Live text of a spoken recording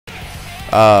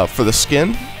For the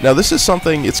skin, now this is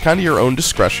something, it's kind of your own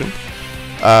discretion.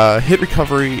 Hit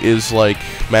recovery is like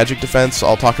magic defense.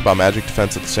 I'll talk about magic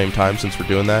defense at the same time since we're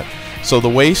doing that. So the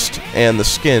waist and the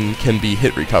skin can be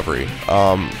hit recovery.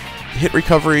 Hit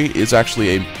recovery is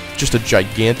actually just a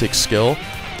gigantic skill.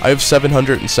 I have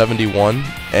 771,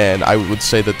 and I would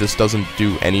say that this doesn't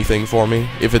do anything for me.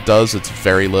 If it does, it's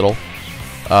very little.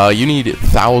 You need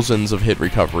thousands of hit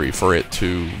recovery for it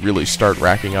to really start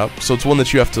racking up. So it's one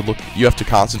that you have to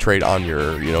concentrate on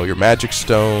your magic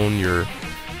stone,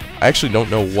 I actually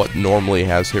don't know what normally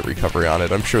has hit recovery on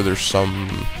it. I'm sure there's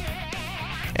some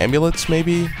amulets,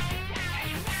 maybe?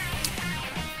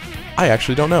 I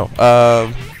actually don't know.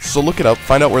 So look it up,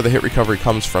 find out where the hit recovery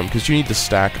comes from, because you need to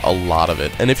stack a lot of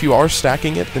it. And if you are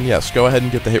stacking it, then yes, go ahead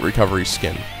and get the hit recovery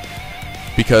skin.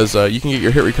 Because you can get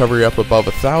your hit recovery up above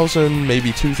 1,000,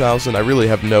 maybe 2,000. I really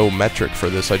have no metric for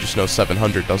this, I just know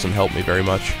 700 doesn't help me very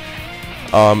much.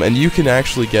 And you can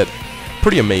actually get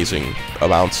pretty amazing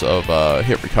amounts of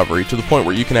hit recovery, to the point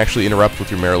where you can actually interrupt with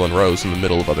your Marilyn Rose in the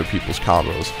middle of other people's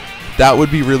combos. That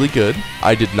would be really good.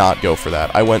 I did not go for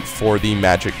that. I went for the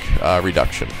magic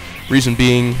reduction. Reason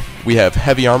being, we have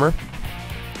heavy armor.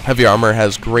 Heavy armor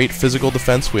has great physical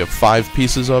defense. We have 5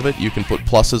 pieces of it. You can put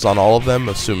pluses on all of them,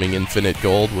 assuming infinite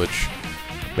gold, which,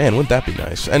 man, wouldn't that be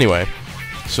nice? Anyway,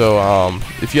 so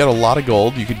if you had a lot of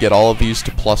gold, you could get all of these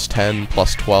to plus 10,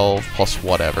 plus 12, plus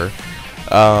whatever.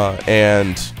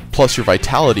 And plus your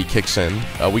vitality kicks in.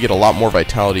 We get a lot more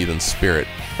vitality than spirit.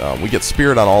 We get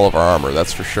spirit on all of our armor,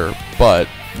 that's for sure, but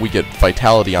we get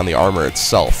vitality on the armor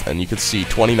itself, and you can see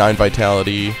 29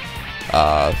 vitality,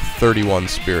 31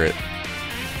 spirit.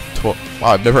 Wow,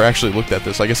 I've never actually looked at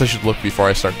this. I guess I should look before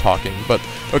I start talking. But,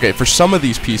 okay, for some of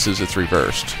these pieces, it's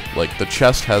reversed. Like, the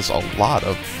chest has a lot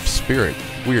of spirit.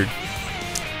 Weird.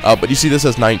 But you see this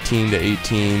has 19 to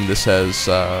 18. This has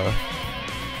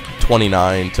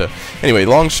 29 to... Anyway,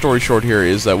 long story short here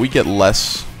is that we get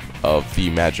less of the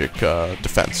magic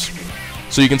defense.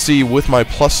 So you can see with my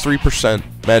plus 3%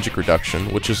 magic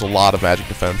reduction, which is a lot of magic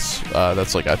defense,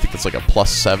 that's like, I think that's like a plus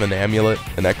 7 amulet,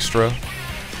 an extra.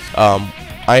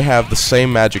 I have the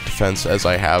same magic defense as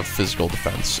I have physical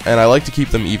defense, and I like to keep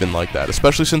them even like that,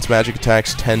 especially since magic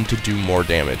attacks tend to do more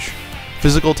damage.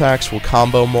 Physical attacks will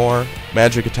combo more,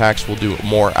 magic attacks will do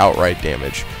more outright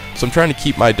damage. So I'm trying to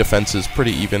keep my defenses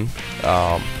pretty even,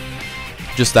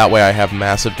 just that way I have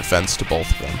massive defense to both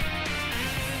of them.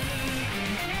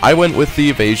 I went with the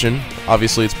evasion.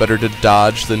 Obviously it's better to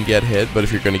dodge than get hit, but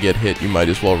if you're going to get hit, you might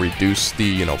as well reduce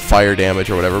the, fire damage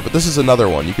or whatever. But this is another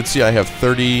one. You can see I have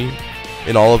 30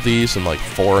 in all of these and like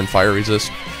 4 in fire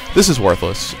resist. This is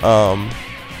worthless. If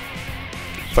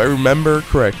I remember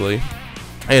correctly,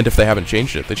 and if they haven't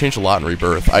changed it, they changed a lot in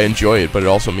Rebirth. I enjoy it, but it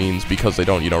also means, because they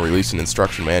don't, release an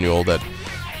instruction manual, that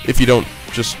if you don't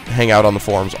just hang out on the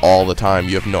forums all the time,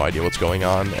 you have no idea what's going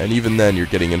on, and even then you're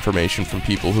getting information from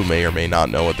people who may or may not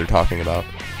know what they're talking about.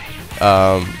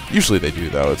 Usually they do,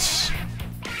 though.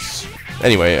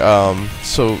 Anyway,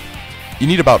 so you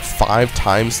need about 5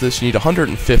 times this. You need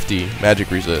 150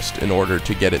 magic resist in order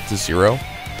to get it to 0.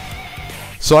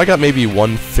 So I got maybe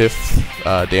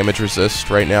 1/5 damage resist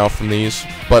right now from these,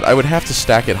 but I would have to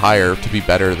stack it higher to be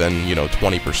better than,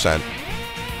 20%.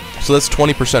 So that's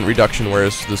 20% reduction,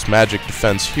 whereas this magic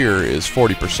defense here is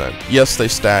 40%. Yes, they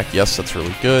stack. Yes, that's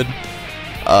really good.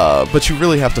 But you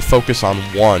really have to focus on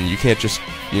one. You can't just,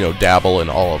 dabble in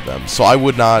all of them. So I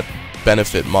would not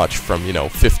benefit much from,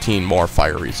 15 more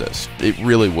fire resist. It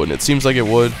really wouldn't. It seems like it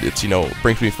would. It's,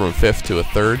 brings me from a 5th to a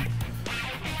 3rd.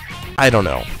 I don't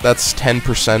know. That's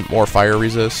 10% more fire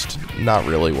resist. Not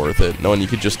really worth it. No, and you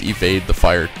could just evade the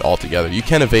fire altogether. You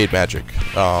can evade magic.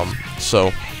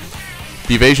 So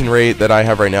the evasion rate that I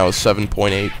have right now is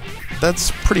 7.8.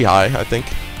 That's pretty high, I think.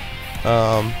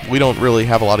 We don't really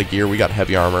have a lot of gear. We got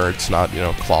heavy armor. It's not,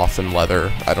 cloth and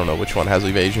leather. I don't know which one has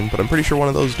evasion, but I'm pretty sure one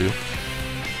of those do.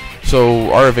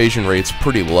 So our evasion rate's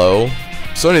pretty low.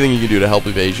 So anything you can do to help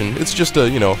evasion, it's just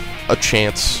a, a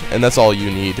chance, and that's all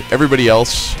you need. Everybody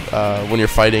else, when you're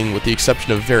fighting, with the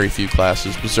exception of very few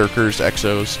classes, Berserkers,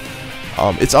 Exos,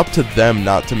 it's up to them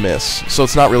not to miss. So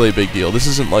it's not really a big deal. This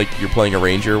isn't like you're playing a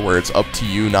Ranger where it's up to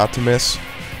you not to miss.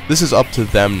 This is up to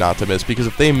them not to miss, because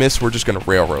if they miss, we're just going to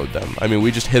railroad them. I mean,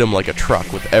 we just hit them like a truck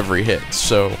with every hit.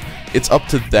 So it's up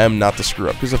to them not to screw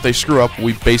up, because if they screw up,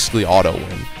 we basically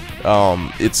auto-win.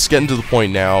 It's getting to the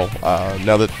point now,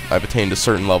 now that I've attained a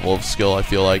certain level of skill, I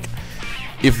feel like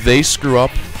if they screw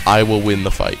up, I will win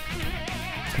the fight.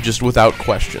 Just without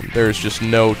question. There's just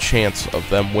no chance of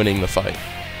them winning the fight.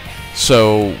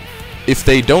 So if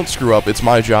they don't screw up, it's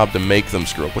my job to make them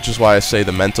screw up, which is why I say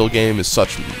the mental game is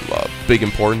such big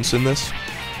importance in this.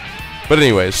 But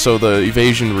anyways, so the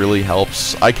evasion really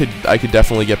helps. I could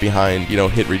definitely get behind, you know,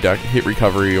 hit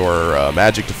recovery or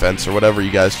magic defense or whatever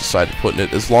you guys decide to put in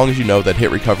it, as long as you know that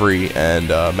hit recovery and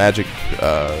magic,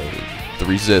 the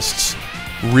resists,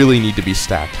 really need to be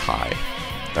stacked high.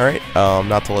 Alright,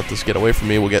 not to let this get away from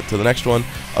me, we'll get to the next one.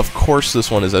 Of course,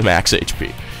 this one is at max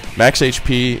HP. Max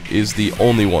HP is the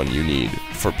only one you need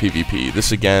for PvP.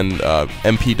 This again,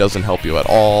 MP doesn't help you at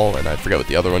all, and I forget what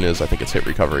the other one is. I think it's hit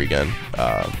recovery again.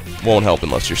 Won't help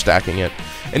unless you're stacking it.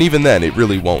 And even then, it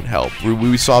really won't help.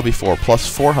 We saw before, plus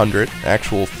 400,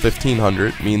 actual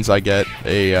 1500, means I get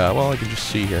a, well, I can just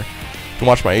see here. You can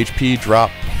watch my HP drop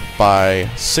by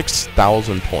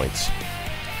 6,000 points.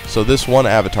 So this one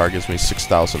avatar gives me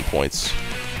 6,000 points,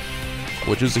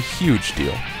 which is a huge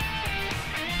deal.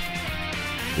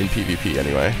 In PvP,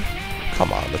 anyway.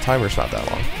 Come on, the timer's not that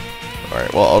long.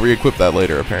 Alright, well, I'll re-equip that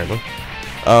later, apparently.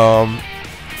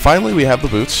 Finally, we have the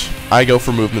boots. I go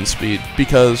for movement speed,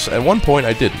 because at one point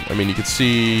I didn't. I mean, you can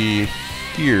see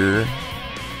here...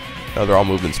 Oh, they're all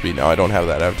movement speed now. I don't have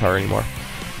that avatar anymore.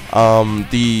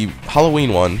 The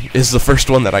Halloween one is the first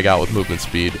one that I got with movement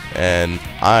speed, and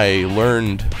I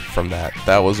learned from that.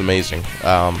 That was amazing.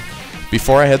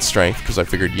 Before I had strength, because I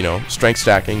figured, you know, strength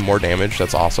stacking, more damage,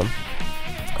 that's awesome.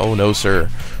 Oh no, sir.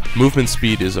 Movement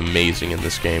speed is amazing in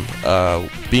this game.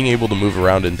 Being able to move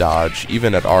around and dodge,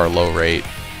 even at our low rate,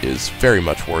 is very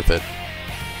much worth it.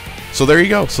 So there you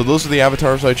go. So those are the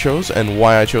avatars I chose, and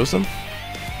why I chose them.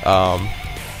 I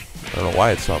don't know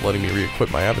why it's not letting me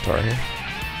re-equip my avatar here.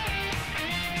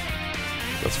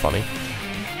 That's funny.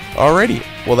 Alrighty,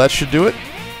 well that should do it,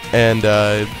 and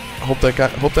hope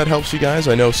that helps you guys.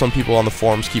 I know some people on the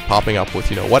forums keep popping up with,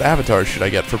 you know, what avatars should I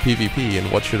get for PvP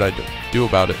and what should I do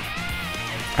about it.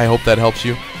 I hope that helps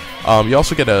you. You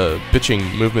also get a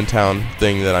bitching movement town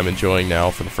thing that I'm enjoying now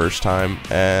for the first time,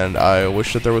 and I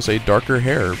wish that there was a darker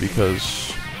hair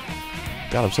because,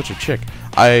 God, I'm such a chick.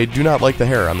 I do not like the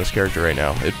hair on this character right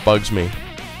now. It bugs me.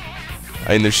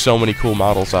 I mean, there's so many cool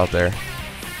models out there,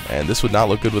 and this would not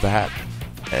look good with a hat,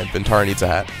 and Ventara needs a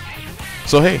hat.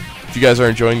 So hey, if you guys are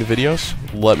enjoying the videos,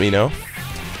 let me know.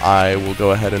 I will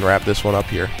go ahead and wrap this one up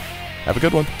here. Have a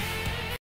good one.